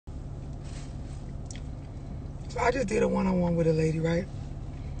So I just did a one-on-one with a lady, right?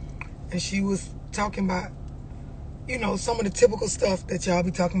 And she was talking about, you know, some of the typical stuff that y'all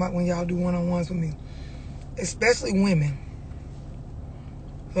be talking about when y'all do one-on-ones with me, especially women.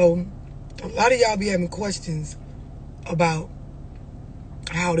 So a lot of y'all be having questions about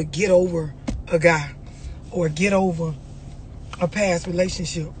how to get over a guy or get over a past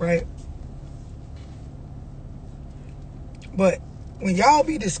relationship, right? But when y'all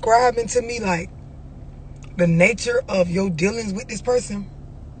be describing to me like the nature of your dealings with this person,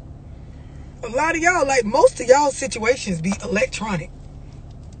 a lot of y'all, like most of y'all situations be electronic.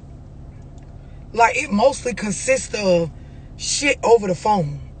 Like it mostly consists of shit over the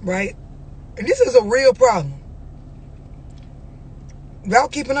phone, right? And this is a real problem. Y'all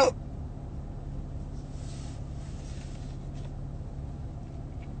keeping up?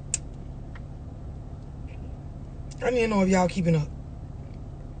 I need to know if y'all keeping up.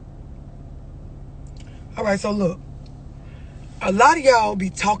 All right, so look. A lot of y'all be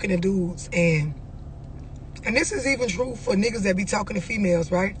talking to dudes, and this is even true for niggas that be talking to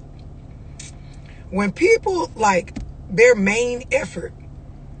females, right? When people, like, their main effort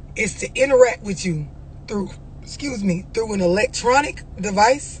is to interact with you through an electronic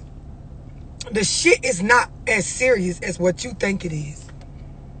device, the shit is not as serious as what you think it is.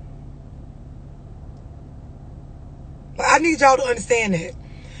 But I need y'all to understand that.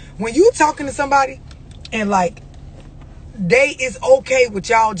 When you talking to somebody and like they is okay with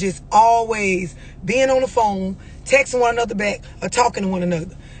y'all just always being on the phone, texting one another back, or talking to one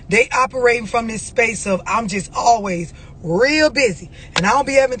another. They operating from this space of I'm just always real busy and I don't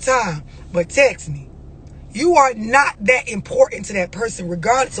be having time, but text me. You are not that important to that person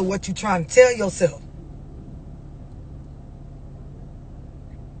regardless of what you're trying to tell yourself.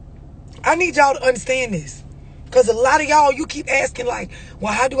 I need y'all to understand this. Because a lot of y'all, you keep asking like,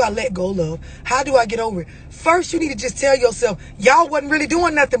 well, how do I let go, love? How do I get over it? First, you need to just tell yourself, y'all wasn't really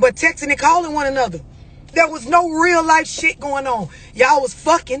doing nothing but texting and calling one another. There was no real life shit going on. Y'all was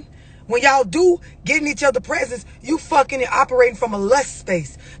fucking. When y'all do get in each other's presence, you fucking and operating from a lust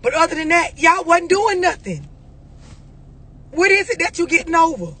space. But other than that, y'all wasn't doing nothing. What is it that you getting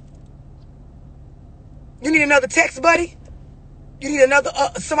over? You need another text buddy? You need another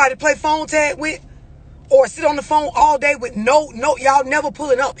somebody to play phone tag with? Or sit on the phone all day with no, y'all never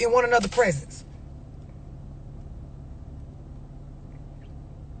pulling up in one another's presence.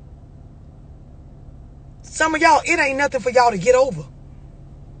 Some of y'all, it ain't nothing for y'all to get over.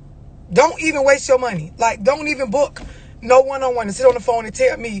 Don't even waste your money. Like, don't even book no one-on-one and sit on the phone and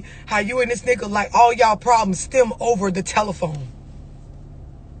tell me how you and this nigga, like, all y'all problems stem over the telephone.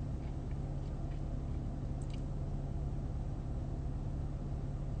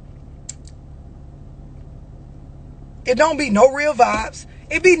 It don't be no real vibes.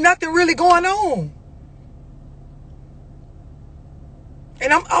 It be nothing really going on.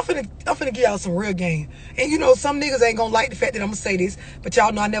 And I'm finna give y'all some real game. And you know, some niggas ain't gonna like the fact that I'm gonna say this, but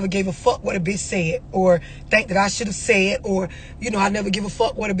y'all know I never gave a fuck what a bitch said, or think that I should have said, or, you know, I never give a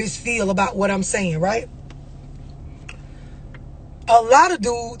fuck what a bitch feel about what I'm saying, right? A lot of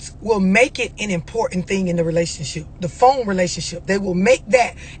dudes will make it an important thing in the relationship, the phone relationship. They will make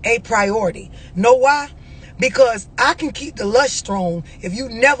that a priority. Know why? Because I can keep the lust strong if you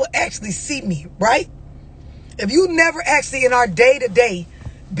never actually see me, right? If you never actually in our day-to-day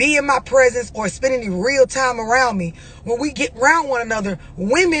be in my presence or spend any real time around me, when we get around one another,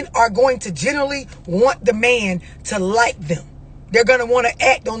 women are going to generally want the man to like them. They're going to want to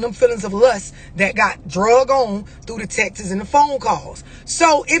act on them feelings of lust that got drug on through the texts and the phone calls.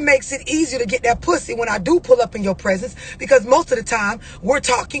 So it makes it easier to get that pussy when I do pull up in your presence, because most of the time we're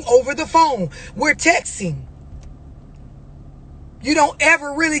talking over the phone. We're texting. You don't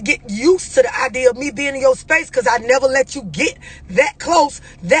ever really get used to the idea of me being in your space because I never let you get that close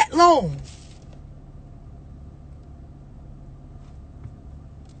that long.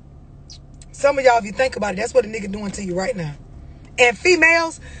 Some of y'all, if you think about it, that's what a nigga doing to you right now. And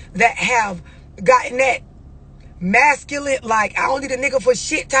females that have gotten that masculine, like, I don't need a nigga for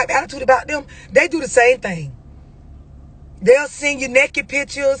shit type attitude about them, they do the same thing. They'll send you naked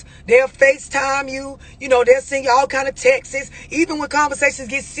pictures. They'll FaceTime you. You know, they'll send you all kind of texts. Even when conversations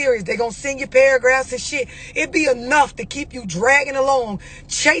get serious, they're going to send you paragraphs and shit. It'd be enough to keep you dragging along,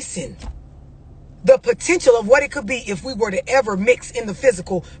 chasing the potential of what it could be if we were to ever mix in the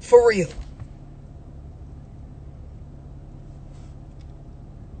physical for real.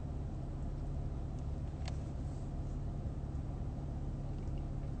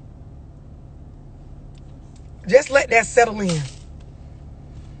 Just let that settle in.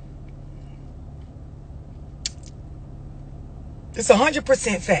 It's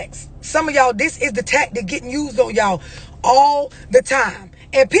 100% facts. Some of y'all, this is the tactic getting used on y'all all the time.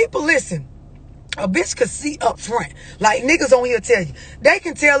 And people, listen, a bitch could see up front. Like niggas on here tell you. They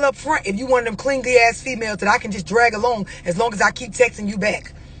can tell up front if you one of them clingy ass females that I can just drag along as long as I keep texting you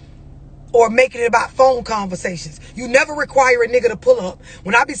back. Or making it about phone conversations. You never require a nigga to pull up.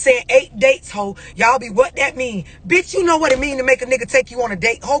 When I be saying 8 dates, ho, y'all be what that mean? Bitch, you know what it mean to make a nigga take you on a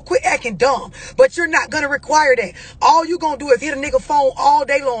date. Ho, quit acting dumb. But you're not gonna require that. All you gonna do is hit a nigga phone all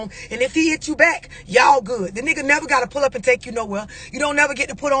day long. And if he hit you back, y'all good. The nigga never gotta pull up and take you nowhere. You don't never get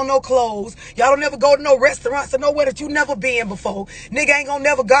to put on no clothes. Y'all don't never go to no restaurants or nowhere that you never been before. Nigga ain't gonna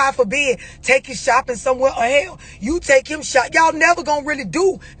never, God forbid, take you shopping somewhere. Or hell, you take him shop. Y'all never gonna really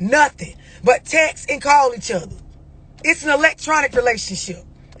do nothing but text and call each other. It's an electronic relationship.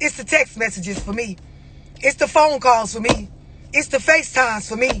 It's the text messages for me. It's the phone calls for me. It's the FaceTimes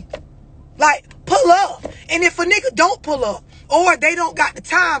for me. Like, pull up. And if a nigga don't pull up, or they don't got the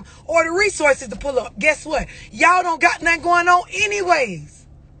time or the resources to pull up, guess what? Y'all don't got nothing going on anyways.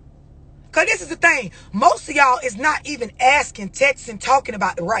 Because this is the thing. Most of y'all is not even asking, texting, talking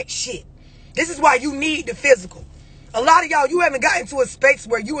about the right shit. This is why you need the physical. A lot of y'all, you haven't gotten to a space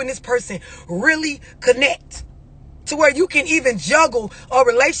where you and this person really connect. To where you can even juggle a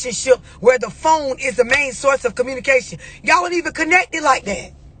relationship where the phone is the main source of communication. Y'all ain't even connected like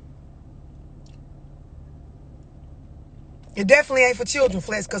that. It definitely ain't for children,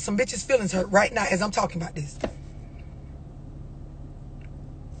 Flex, because some bitches' feelings hurt right now as I'm talking about this.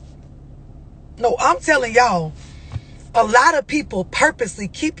 No, I'm telling y'all, a lot of people purposely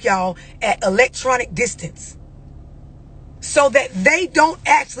keep y'all at electronic distance. So that they don't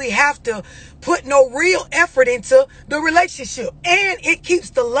actually have to put no real effort into the relationship. And it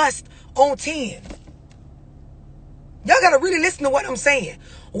keeps the lust on 10. Y'all got to really listen to what I'm saying.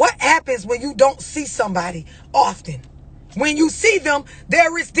 What happens when you don't see somebody often? When you see them,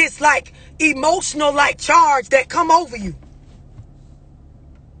 there is this like emotional like charge that come over you.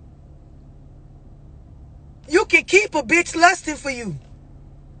 You can keep a bitch lusting for you.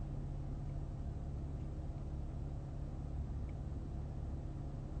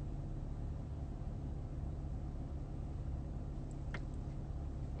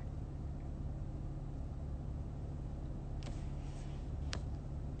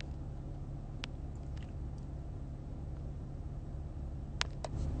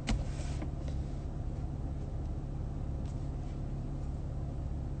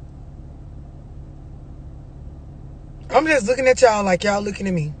 I'm just looking at y'all like y'all looking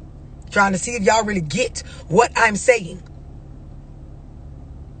at me. Trying to see if y'all really get what I'm saying.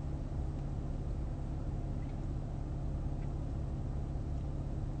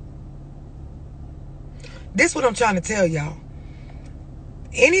 This is what I'm trying to tell y'all.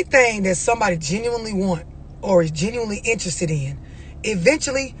 Anything that somebody genuinely want or is genuinely interested in,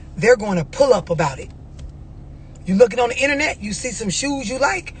 eventually they're going to pull up about it. You looking on the internet, you see some shoes you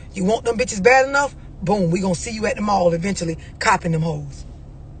like, you want them bitches bad enough, boom, we gonna see you at the mall eventually copping them hoes.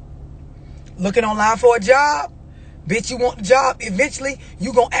 Looking online for a job, bitch, you want the job, eventually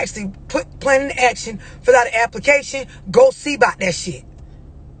you gonna actually put plan into action, fill out an application, go see about that shit.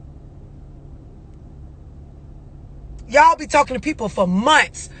 Y'all be talking to people for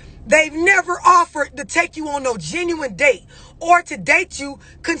months. They've never offered to take you on no genuine date or to date you.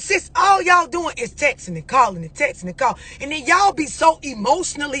 All y'all doing is texting and calling and texting and calling. And then y'all be so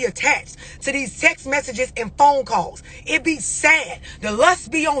emotionally attached to these text messages and phone calls. It be sad. The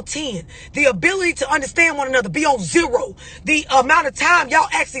lust be on 10. The ability to understand one another be on 0. The amount of time y'all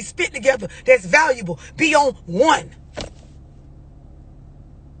actually spent together that's valuable be on 1.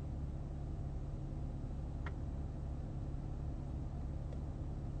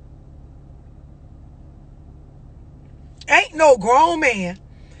 Ain't no grown man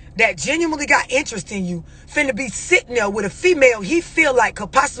that genuinely got interest in you finna be sitting there with a female he feel like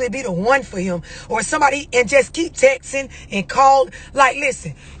could possibly be the one for him or somebody and just keep texting and call. Like,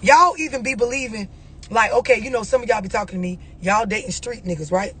 listen, y'all even be believing like, okay, you know, some of y'all be talking to me, y'all dating street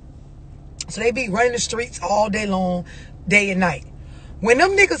niggas, right? So they be running the streets all day long, day and night. When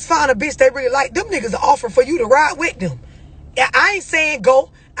them niggas find a bitch they really like, them niggas are offering for you to ride with them. I ain't saying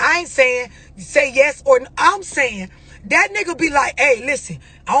go. I ain't saying say yes or no. I'm saying that nigga be like, hey, listen,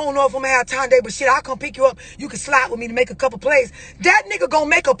 I don't know if I'm gonna have time today, but shit, I'll come pick you up. You can slide with me to make a couple plays. That nigga gonna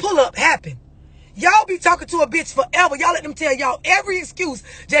make a pull-up happen. Y'all be talking to a bitch forever. Y'all let them tell y'all every excuse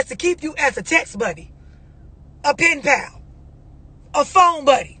just to keep you as a text buddy, a pen pal, a phone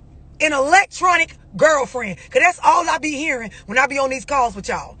buddy, an electronic girlfriend. Because that's all I be hearing when I be on these calls with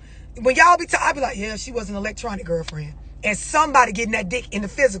y'all. When y'all be I be like, yeah, she was an electronic girlfriend. And somebody getting that dick in the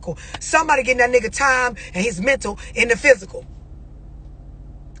physical. Somebody getting that nigga time and his mental in the physical.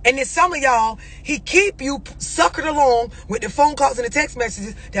 And then some of y'all, he keep you suckered along with the phone calls and the text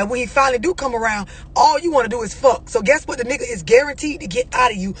messages that when he finally do come around, all you want to do is fuck. So guess what the nigga is guaranteed to get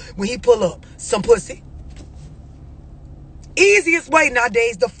out of you when he pull up? Some pussy. Easiest way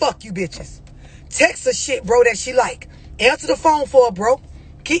nowadays to fuck you bitches. Text her shit, bro, that she like. Answer the phone for her, bro.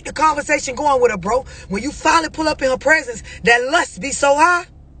 Keep the conversation going with her, bro. When you finally pull up in her presence, that lust be so high,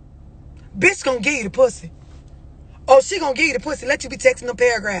 bitch gonna give you the pussy. Oh, she gonna give you the pussy. Let you be texting them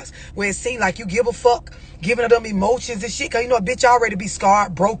paragraphs where it seems like you give a fuck, giving her them emotions and shit. Cause you know a bitch already be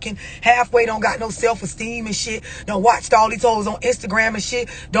scarred, broken, halfway don't got no self-esteem and shit. Done watched all these hoes on Instagram and shit.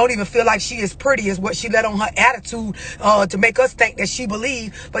 Don't even feel like she is pretty as what she let on her attitude to make us think that she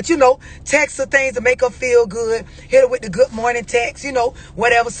believe. But you know, text her things to make her feel good. Hit her with the good morning text, you know,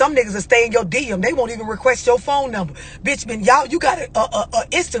 whatever. Some niggas will stay in your DM. They won't even request your phone number. Bitch, man, y'all, you got a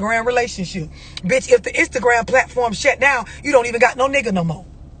Instagram relationship. Bitch, if the Instagram platform shut down, you don't even got no nigga no more.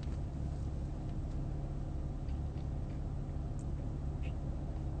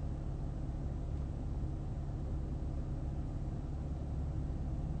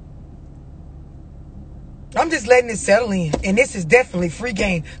 I'm just letting it settle in. And this is definitely free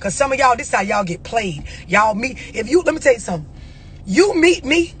game. Because some of y'all, this is how y'all get played. Y'all meet, let me tell you something. You meet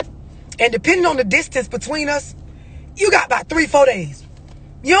me, and depending on the distance between us, you got about 3-4 days.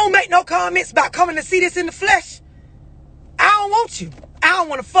 You don't make no comments about coming to see this in the flesh. I don't want you. I don't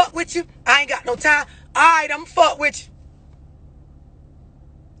want to fuck with you. I ain't got no time. All right, I'm fuck with you.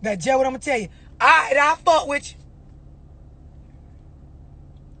 That's just what I'm going to tell you. All right, I'll fuck with you.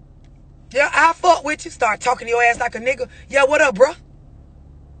 Yeah, I'll fuck with you. Start talking to your ass like a nigga. Yeah, what up, bro?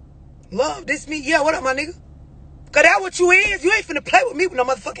 Love, this me? Yeah, what up, my nigga? Because that's what you is. You ain't finna play with me with no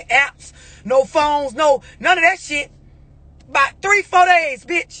motherfucking apps. No phones, no, none of that shit. About 3-4 days,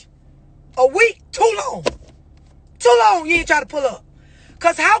 bitch. A week, too long. Too long you ain't try to pull up.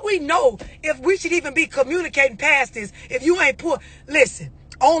 Because how we know if we should even be communicating past this if you ain't pull. Listen,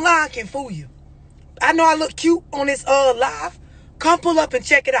 online can fool you. I know I look cute on this live. Come pull up and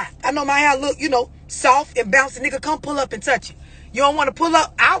check it out. I know my hair look, you know, soft and bouncy. Nigga, come pull up and touch it. You don't want to pull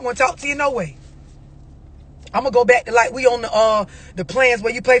up? I don't want to talk to you no way. I'm going to go back to like we on the plans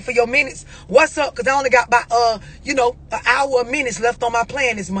where you pay for your minutes. What's up? Because I only got about, you know, an hour of minutes left on my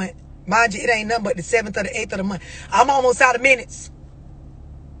plan this month. Mind you, it ain't nothing but the 7th or the 8th of the month. I'm almost out of minutes.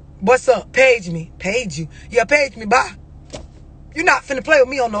 What's up? Page me. Page you. Yeah, page me. Bye. You're not finna play with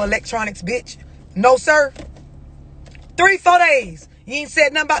me on no electronics, bitch. No, sir. 3-4 days. You ain't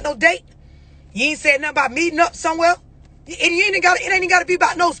said nothing about no date. You ain't said nothing about meeting up somewhere. It ain't even got to be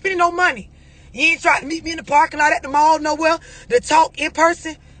about no spending no money. You ain't trying to meet me in the parking lot at the mall nowhere to talk in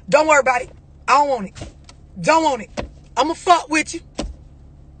person. Don't worry about it. I don't want it. Don't want it. I'ma fuck with you.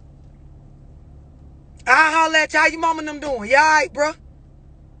 I'll holler at you. How your mama and them doing? You alright, bro?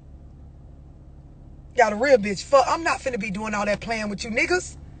 Got a real bitch. Fuck. I'm not finna be doing all that playing with you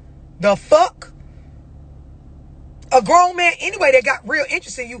niggas. The fuck? A grown man anyway that got real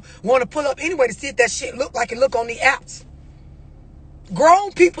interest in you want to pull up anyway to see if that shit look like it look on the apps.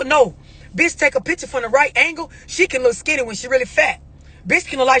 Grown people know. Bitch take a picture from the right angle. She can look skinny when she really fat. Bitch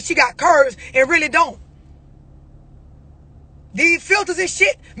can look like she got curves and really don't. These filters and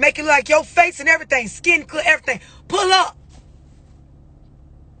shit make it look like your face and everything. Skin clear, everything. Pull up.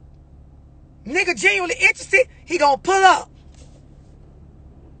 Nigga genuinely interested, he gonna pull up.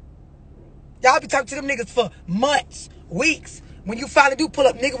 Y'all be talking to them niggas for months, weeks. When you finally do pull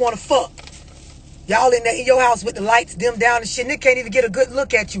up, nigga wanna fuck. Y'all in there in your house with the lights dimmed down and shit. Nigga can't even get a good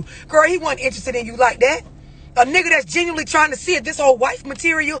look at you. Girl, he wasn't interested in you like that. A nigga that's genuinely trying to see if this whole wife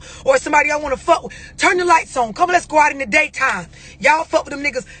material or somebody I want to fuck with. Turn the lights on. Come on, let's go out in the daytime. Y'all fuck with them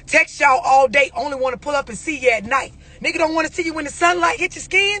niggas. Text y'all all day. Only want to pull up and see you at night. Nigga don't want to see you when the sunlight hit your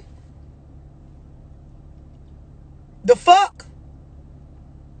skin. The fuck?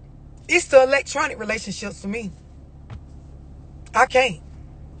 It's the electronic relationships for me. I can't.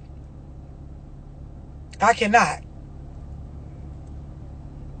 I cannot.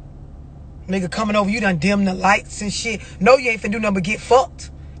 Nigga coming over, you done dim the lights and shit. No, you ain't finna do nothing but get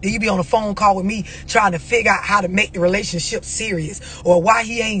fucked. Then you be on a phone call with me trying to figure out how to make the relationship serious. Or why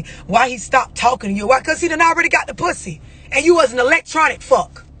he stopped talking to you. Why? Because he done already got the pussy. And you was an electronic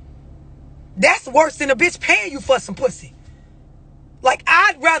fuck. That's worse than a bitch paying you for some pussy. Like,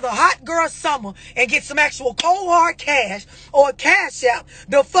 I'd rather hot girl summer and get some actual cold hard cash or a cash out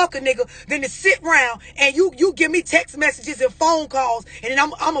to fuck a nigga than to sit around and you give me text messages and phone calls and then I'm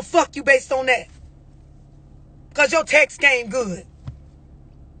gonna fuck you based on that. Because your text game good.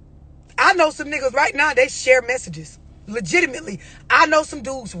 I know some niggas right now, they share messages. Legitimately, I know some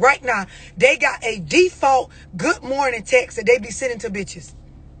dudes right now, they got a default good morning text that they be sending to bitches.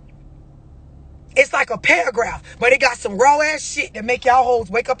 It's like a paragraph, but it got some raw ass shit that make y'all hoes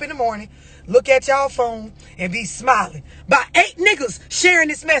wake up in the morning, look at y'all phone, and be smiling. About 8 niggas sharing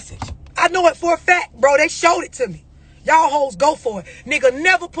this message. I know it for a fact, bro. They showed it to me. Y'all hoes go for it. Nigga,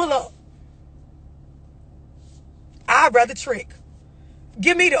 never pull up. I'd rather trick.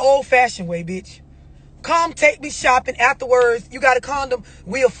 Give me the old-fashioned way, bitch. Come take me shopping afterwards. You got a condom,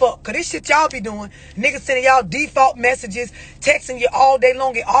 we'll fuck. Cause this shit y'all be doing, niggas sending y'all default messages, texting you all day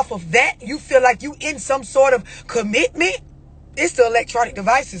long, and off of that, you feel like you in some sort of commitment. It's the electronic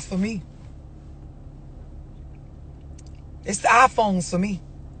devices for me. It's the iPhones for me.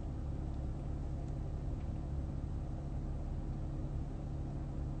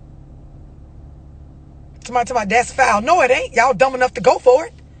 Somebody talking about that's foul. No, it ain't. Y'all dumb enough to go for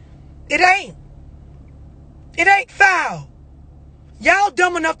it. It ain't. It ain't foul. Y'all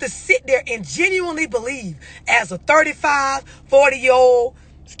dumb enough to sit there and genuinely believe as a 35, 40-year-old,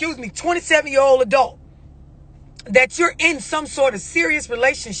 27-year-old adult that you're in some sort of serious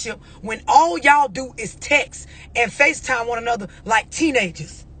relationship when all y'all do is text and FaceTime one another like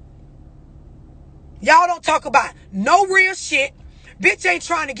teenagers. Y'all don't talk about no real shit. Bitch ain't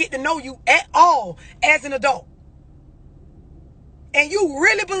trying to get to know you at all as an adult. And you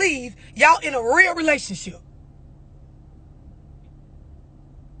really believe y'all in a real relationship.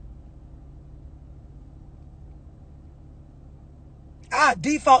 I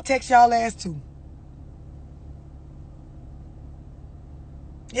default text y'all ass too.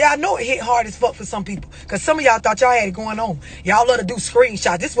 Yeah, I know it hit hard as fuck for some people. Because some of y'all thought y'all had it going on. Y'all love to do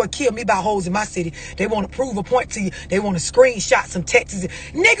screenshots. This is what killed me about hoes in my city. They want to prove a point to you. They want to screenshot some texts.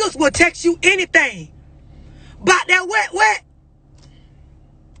 Niggas will text you anything. About that wet.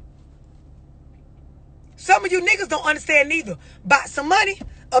 Some of you niggas don't understand neither. About some money,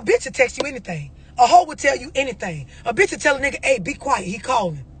 a bitch will text you anything. A hoe will tell you anything. A bitch will tell a nigga, hey, be quiet. He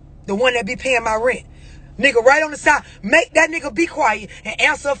calling. The one that be paying my rent. Nigga, right on the side. Make that nigga be quiet and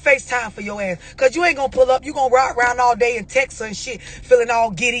answer a FaceTime for your ass. Because you ain't going to pull up. You going to ride around all day and text her and shit. Feeling all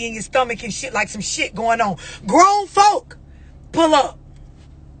giddy in your stomach and shit like some shit going on. Grown folk, pull up.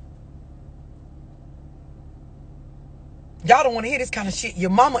 Y'all don't want to hear this kind of shit. Your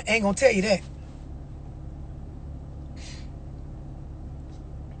mama ain't going to tell you that.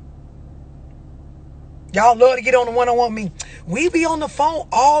 Y'all love to get on the one-on-one with me. We be on the phone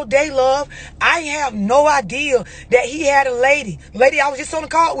all day, love. I have no idea that he had a lady. Lady I was just on the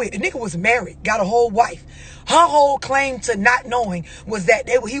call with. The nigga was married, got a whole wife. Her whole claim to not knowing was that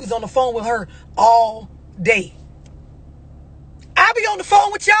he was on the phone with her all day. I be on the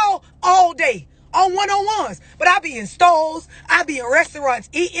phone with y'all all day on one-on-ones. But I be in stores. I be in restaurants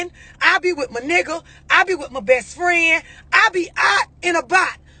eating. I be with my nigga. I be with my best friend. I be out and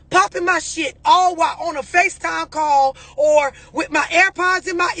about, popping my shit all while on a FaceTime call or with my AirPods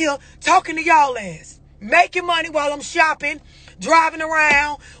in my ear talking to y'all ass. Making money while I'm shopping, driving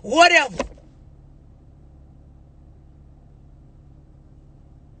around, whatever.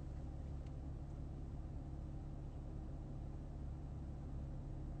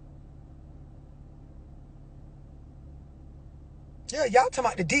 Yeah, y'all talking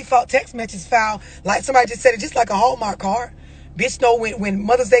about the default text message file. Like somebody just said it, just like a Hallmark card. Bitch know when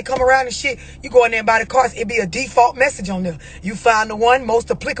Mother's Day come around and shit, you go in there and buy the cards, it be a default message on there. You find the one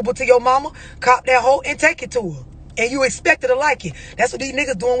most applicable to your mama, cop that hoe and take it to her. And you expect her to like it. That's what these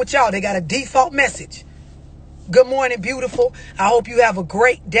niggas doing with y'all. They got a default message. Good morning, beautiful. I hope you have a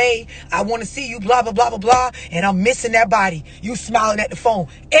great day. I want to see you, blah, blah, blah, blah, blah. And I'm missing that body. You smiling at the phone.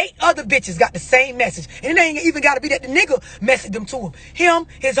 8 other bitches got the same message. And it ain't even got to be that the nigga messaged them to him. Him,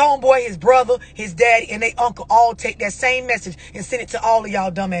 his homeboy, his brother, his daddy, and they uncle all take that same message and send it to all of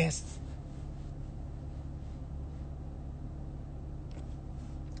y'all dumbasses.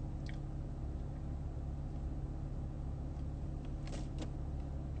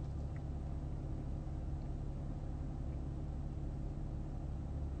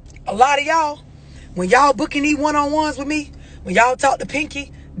 A lot of y'all, when y'all booking these one-on-ones with me, when y'all talk to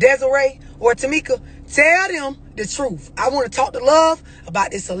Pinky, Desiree, or Tamika, tell them the truth. I want to talk to Love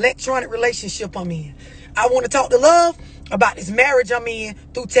about this electronic relationship I'm in. I want to talk to Love about this marriage I'm in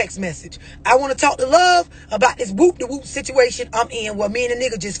through text message. I want to talk to Love about this whoop-de-whoop situation I'm in where me and the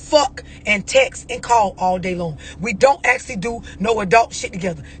nigga just fuck and text and call all day long. We don't actually do no adult shit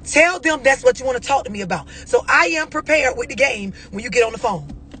together. Tell them that's what you want to talk to me about. So I am prepared with the game when you get on the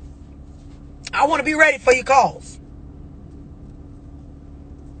phone. I want to be ready for your calls.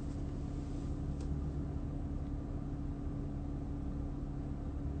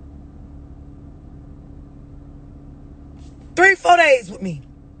 Three, 4 days with me.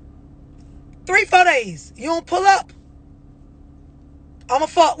 3, 4 days. You don't pull up, I'ma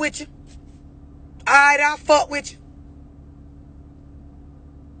fuck with you. Alright, I fuck with you.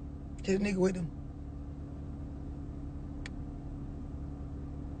 Get a nigga with them.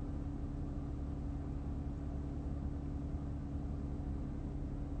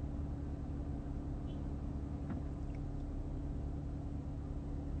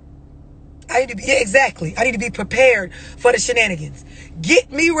 I need to be, yeah, exactly. I need to be prepared for the shenanigans.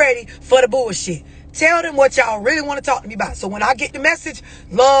 Get me ready for the bullshit. Tell them what y'all really want to talk to me about. So when I get the message,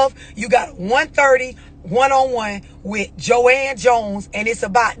 love, you got 1:30 one-on-one with Joanne Jones, and it's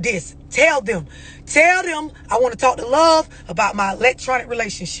about this. Tell them I want to talk to Love about my electronic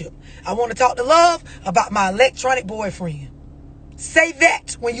relationship. I want to talk to Love about my electronic boyfriend. Say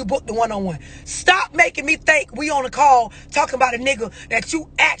that when you book the one-on-one. Stop making me think we on a call talking about a nigga that you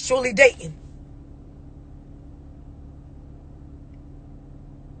actually dating.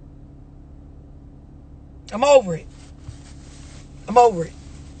 I'm over it. I'm over it.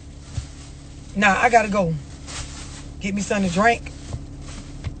 Nah, I gotta go. Get me something to drink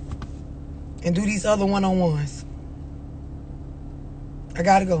and do these other one-on-ones. I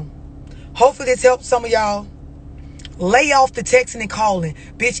gotta go. Hopefully this helps some of y'all. Lay off the texting and calling,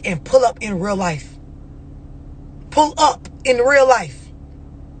 bitch, and pull up in real life. Pull up in real life.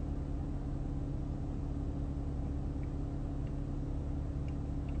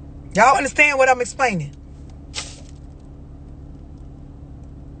 Y'all understand what I'm explaining?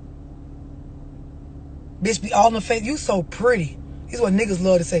 Bitch be all in the face. You so pretty. This is what niggas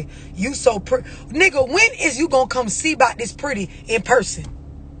love to say. You so pretty. Nigga, when is you gonna come see about this pretty in person?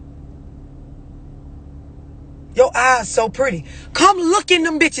 Your eyes so pretty. Come look in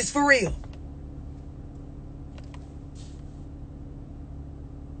them bitches for real.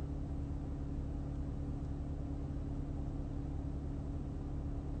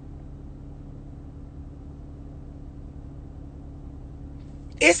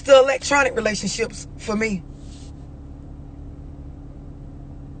 It's the electronic relationships for me.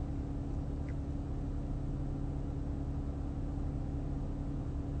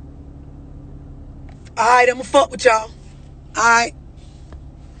 Alright, I'ma fuck with y'all. Alright.